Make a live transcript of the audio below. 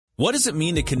What does it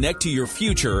mean to connect to your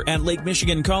future at Lake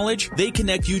Michigan College? They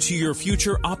connect you to your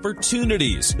future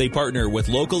opportunities. They partner with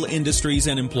local industries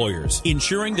and employers,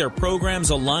 ensuring their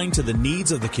programs align to the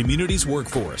needs of the community's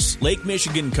workforce. Lake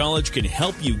Michigan College can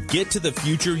help you get to the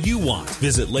future you want.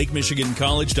 Visit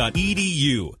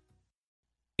lakemichigancollege.edu.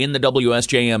 In the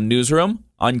WSJM newsroom,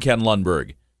 I'm Ken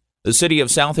Lundberg. The city of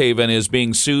South Haven is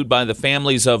being sued by the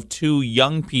families of two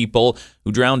young people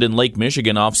who drowned in Lake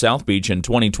Michigan off South Beach in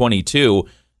 2022.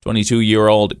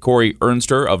 22-year-old Corey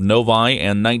Ernster of Novi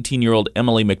and 19-year-old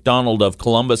Emily McDonald of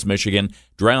Columbus, Michigan,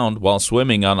 drowned while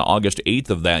swimming on August 8th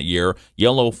of that year.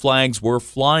 Yellow flags were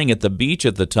flying at the beach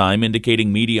at the time,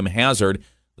 indicating medium hazard.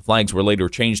 The flags were later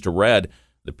changed to red.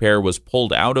 The pair was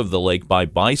pulled out of the lake by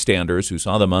bystanders who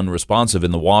saw them unresponsive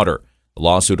in the water. The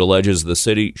lawsuit alleges the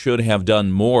city should have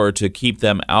done more to keep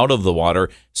them out of the water,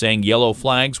 saying yellow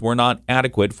flags were not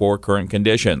adequate for current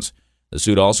conditions. The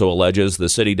suit also alleges the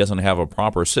city doesn't have a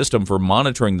proper system for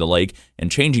monitoring the lake and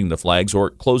changing the flags or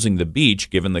closing the beach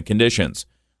given the conditions.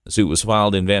 The suit was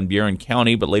filed in Van Buren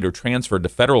County but later transferred to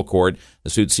federal court. The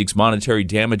suit seeks monetary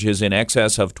damages in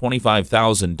excess of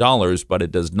 $25,000, but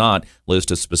it does not list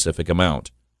a specific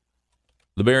amount.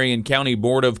 The Berrien County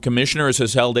Board of Commissioners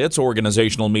has held its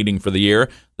organizational meeting for the year.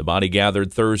 The body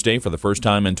gathered Thursday for the first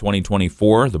time in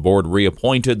 2024. The board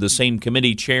reappointed the same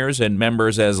committee chairs and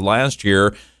members as last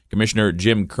year. Commissioner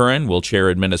Jim Curran will chair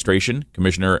administration.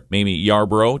 Commissioner Mamie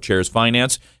Yarborough chairs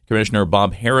finance. Commissioner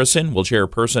Bob Harrison will chair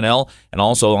personnel. And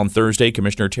also on Thursday,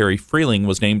 Commissioner Terry Freeling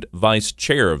was named vice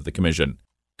chair of the commission.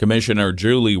 Commissioner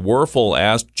Julie Werfel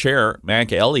asked Chair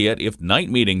Mac Elliott if night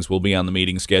meetings will be on the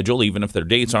meeting schedule, even if their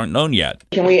dates aren't known yet.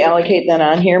 Can we allocate that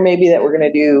on here, maybe that we're going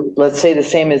to do, let's say the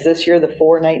same as this year, the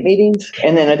 4 night meetings,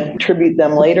 and then attribute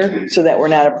them later so that we're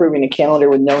not approving a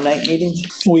calendar with no night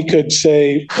meetings? We could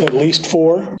say at least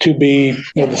 4 to be,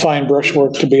 the fine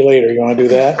brushwork to be later. You want to do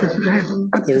that?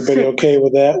 Is everybody okay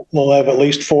with that? We'll have at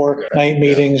least 4 night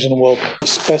meetings and we'll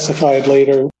specify it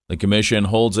later. The commission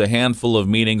holds a handful of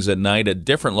meetings at night at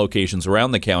different locations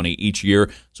around the county each year,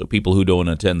 so people who don't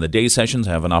attend the day sessions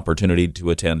have an opportunity to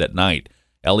attend at night.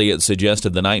 Elliott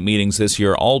suggested the night meetings this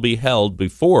year all be held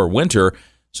before winter,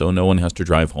 so no one has to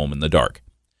drive home in the dark.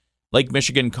 Lake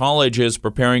Michigan College is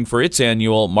preparing for its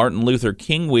annual Martin Luther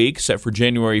King Week, set for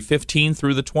January 15th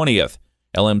through the 20th.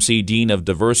 LMC Dean of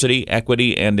Diversity,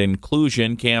 Equity, and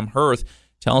Inclusion, Cam Hirth,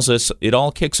 tells us it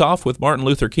all kicks off with Martin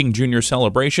Luther King Jr.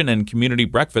 celebration and community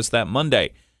breakfast that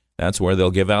Monday. That's where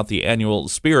they'll give out the annual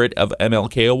Spirit of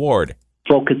MLK Award.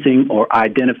 Focusing or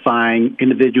identifying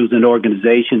individuals and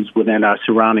organizations within our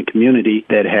surrounding community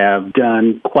that have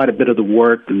done quite a bit of the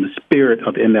work in the spirit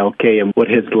of MLK and what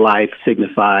his life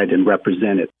signified and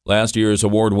represented. Last year's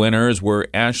award winners were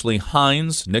Ashley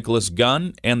Hines, Nicholas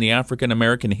Gunn, and the African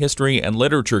American History and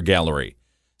Literature Gallery.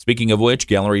 Speaking of which,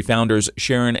 gallery founders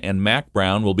Sharon and Mac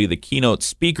Brown will be the keynote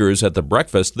speakers at the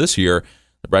breakfast this year.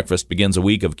 The breakfast begins a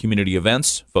week of community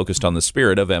events focused on the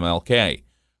spirit of MLK.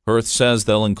 Hirth says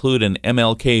they'll include an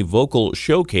MLK vocal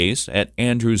showcase at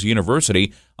Andrews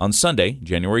University on Sunday,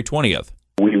 January 20th.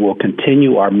 We will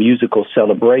continue our musical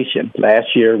celebration.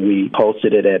 Last year, we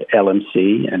hosted it at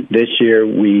LMC, and this year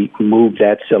we moved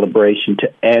that celebration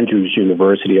to Andrews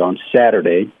University on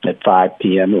Saturday at 5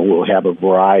 p.m., and we'll have a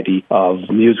variety of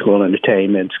musical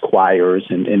entertainments, choirs,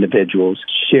 and individuals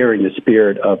sharing the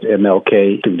spirit of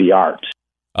MLK through the arts.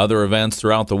 Other events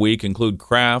throughout the week include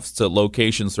crafts at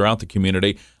locations throughout the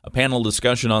community, a panel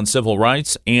discussion on civil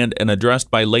rights, and an address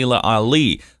by Layla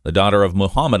Ali, the daughter of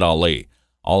Muhammad Ali.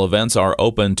 All events are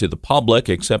open to the public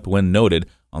except when noted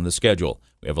on the schedule.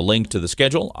 We have a link to the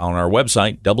schedule on our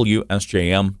website,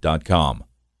 WSJM.com.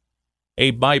 A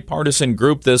bipartisan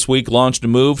group this week launched a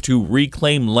move to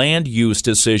reclaim land use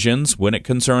decisions when it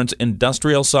concerns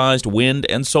industrial-sized wind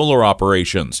and solar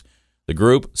operations. The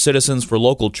group, Citizens for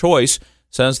Local Choice,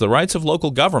 says the rights of local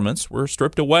governments were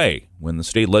stripped away when the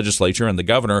state legislature and the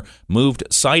governor moved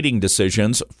siting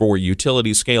decisions for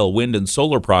utility-scale wind and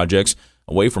solar projects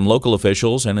away from local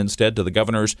officials and instead to the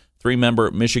governor's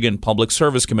 3-member Michigan Public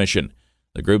Service Commission.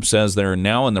 The group says they're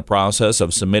now in the process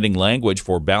of submitting language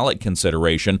for ballot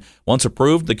consideration. Once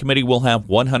approved, the committee will have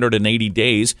 180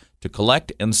 days to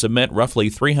collect and submit roughly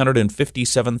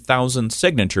 357,000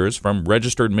 signatures from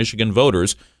registered Michigan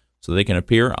voters so they can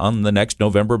appear on the next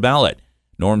November ballot.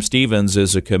 Norm Stevens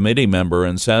is a committee member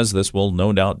and says this will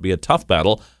no doubt be a tough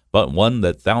battle, but one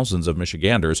that thousands of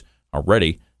Michiganders are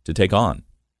ready to take on.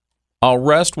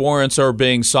 Arrest warrants are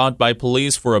being sought by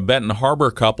police for a Benton Harbor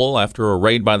couple after a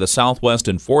raid by the Southwest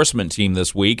Enforcement Team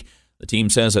this week. The team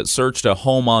says it searched a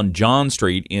home on John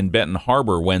Street in Benton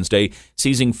Harbor Wednesday,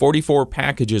 seizing 44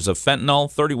 packages of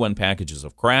fentanyl, 31 packages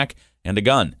of crack, and a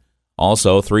gun.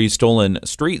 Also, 3 stolen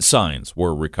street signs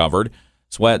were recovered.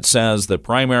 Sweat says the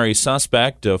primary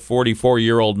suspect, a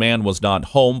 44-year-old man, was not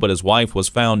home, but his wife was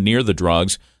found near the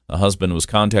drugs. The husband was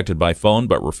contacted by phone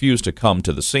but refused to come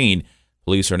to the scene.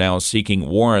 Police are now seeking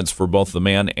warrants for both the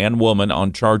man and woman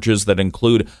on charges that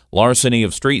include larceny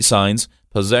of street signs,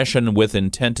 possession with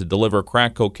intent to deliver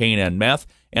crack cocaine and meth,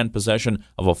 and possession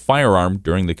of a firearm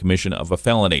during the commission of a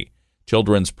felony.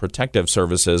 Children's Protective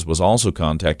Services was also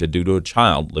contacted due to a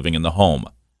child living in the home.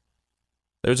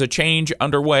 There's a change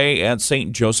underway at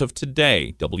St. Joseph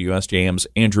today. WSJM's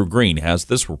Andrew Green has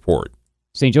this report.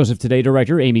 St. Joseph Today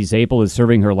director Amy Zapel is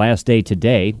serving her last day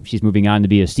today. She's moving on to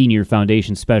be a senior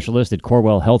foundation specialist at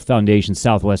Corewell Health Foundation,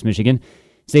 Southwest Michigan.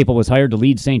 Zapel was hired to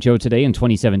lead St. Joe Today in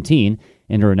 2017.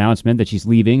 In her announcement that she's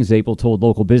leaving, Zapel told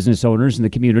local business owners in the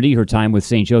community her time with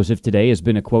St. Joseph Today has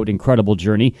been a, quote, incredible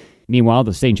journey. Meanwhile,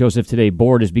 the St. Joseph Today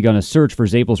board has begun a search for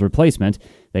Zapel's replacement.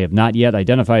 They have not yet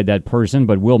identified that person,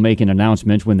 but will make an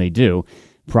announcement when they do.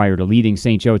 Prior to leading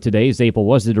St. Joe Today, Zapel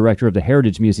was the director of the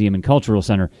Heritage Museum and Cultural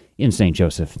Center in St.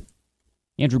 Joseph.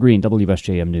 Andrew Green,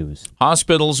 WSJM News.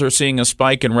 Hospitals are seeing a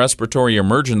spike in respiratory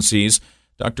emergencies.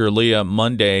 Dr. Leah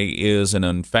Monday is an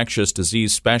infectious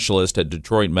disease specialist at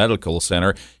Detroit Medical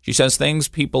Center. She says things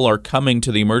people are coming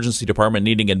to the emergency department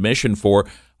needing admission for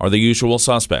are the usual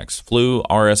suspects: flu,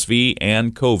 RSV,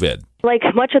 and COVID. Like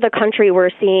much of the country, we're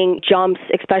seeing jumps,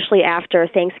 especially after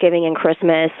Thanksgiving and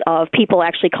Christmas, of people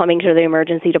actually coming to the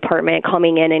emergency department,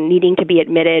 coming in and needing to be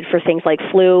admitted for things like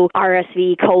flu,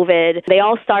 RSV, COVID. They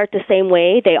all start the same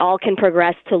way. They all can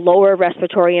progress to lower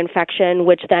respiratory infection,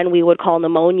 which then we would call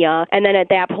pneumonia. And then at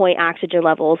that point, oxygen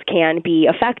levels can be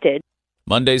affected.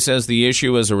 Monday says the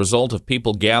issue is a result of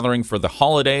people gathering for the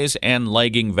holidays and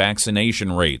lagging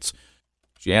vaccination rates.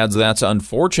 She adds that's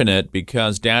unfortunate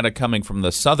because data coming from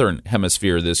the southern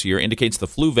hemisphere this year indicates the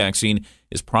flu vaccine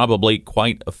is probably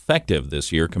quite effective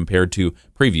this year compared to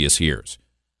previous years.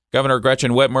 Governor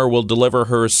Gretchen Whitmer will deliver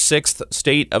her 6th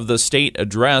State of the State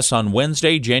address on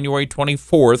Wednesday, January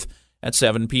 24th at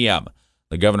 7 p.m.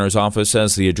 The governor's office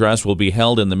says the address will be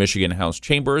held in the Michigan House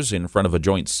chambers in front of a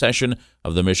joint session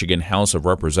of the Michigan House of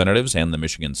Representatives and the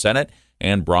Michigan Senate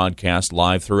and broadcast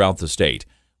live throughout the state.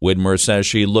 Whitmer says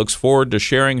she looks forward to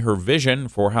sharing her vision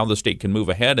for how the state can move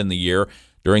ahead in the year.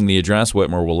 During the address,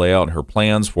 Whitmer will lay out her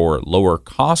plans for lower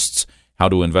costs, how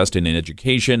to invest in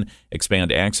education,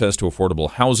 expand access to affordable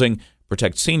housing,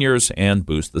 protect seniors, and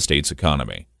boost the state's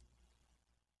economy.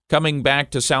 Coming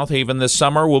back to South Haven this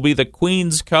summer will be the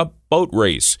Queen's Cup boat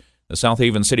race. The South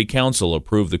Haven City Council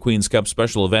approved the Queen's Cup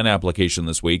special event application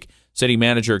this week. City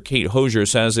Manager Kate Hosier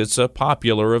says it's a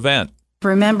popular event.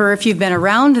 Remember, if you've been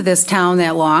around this town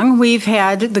that long, we've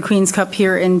had the Queen's Cup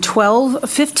here in 12,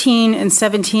 15, and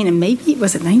 17, and maybe,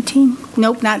 was it 19?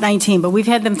 Nope, not 19, but we've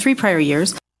had them 3 prior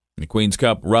years. The Queen's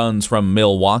Cup runs from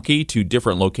Milwaukee to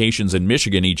different locations in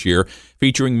Michigan each year,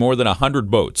 featuring more than 100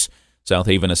 boats. South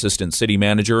Haven Assistant City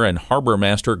Manager and Harbor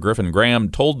Master Griffin Graham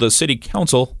told the City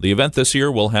Council the event this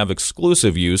year will have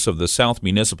exclusive use of the South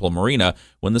Municipal Marina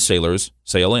when the sailors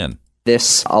sail in.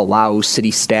 This allows city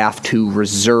staff to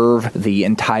reserve the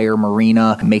entire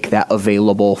marina, make that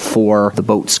available for the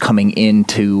boats coming in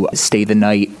to stay the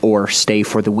night or stay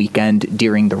for the weekend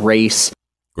during the race.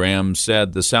 Graham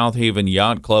said the South Haven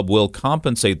Yacht Club will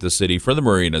compensate the city for the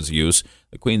marina's use.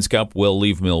 The Queen's Cup will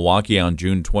leave Milwaukee on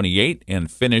June 28 and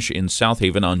finish in South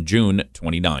Haven on June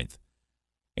 29th.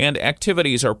 And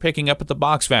activities are picking up at the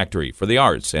Box Factory for the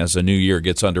arts as the new year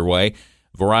gets underway.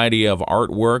 A variety of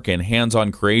artwork and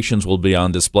hands-on creations will be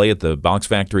on display at the Box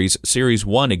Factory's Series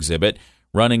 1 exhibit,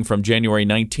 running from January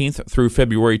 19th through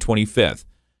February 25th.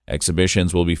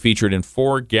 Exhibitions will be featured in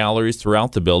 4 galleries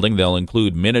throughout the building. They'll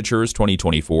include Miniatures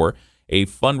 2024, a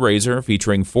fundraiser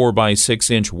featuring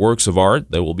 4x6-inch works of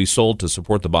art that will be sold to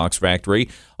support the Box Factory.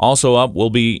 Also up will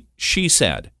be She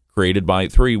Said, created by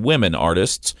 3 women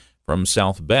artists from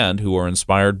South Bend who are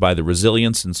inspired by the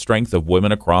resilience and strength of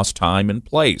women across time and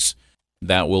place.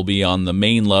 That will be on the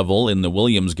main level in the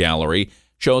Williams Gallery.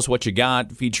 Show Us What You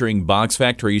Got, featuring Box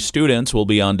Factory students, will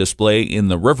be on display in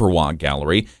the Riverwalk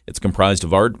Gallery. It's comprised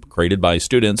of art created by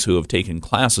students who have taken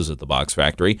classes at the Box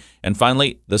Factory. And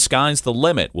finally, The Sky's the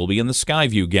Limit will be in the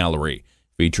Skyview Gallery,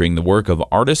 featuring the work of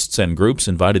artists and groups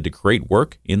invited to create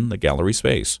work in the gallery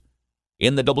space.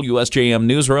 In the WSJM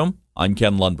Newsroom, I'm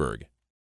Ken Lundberg.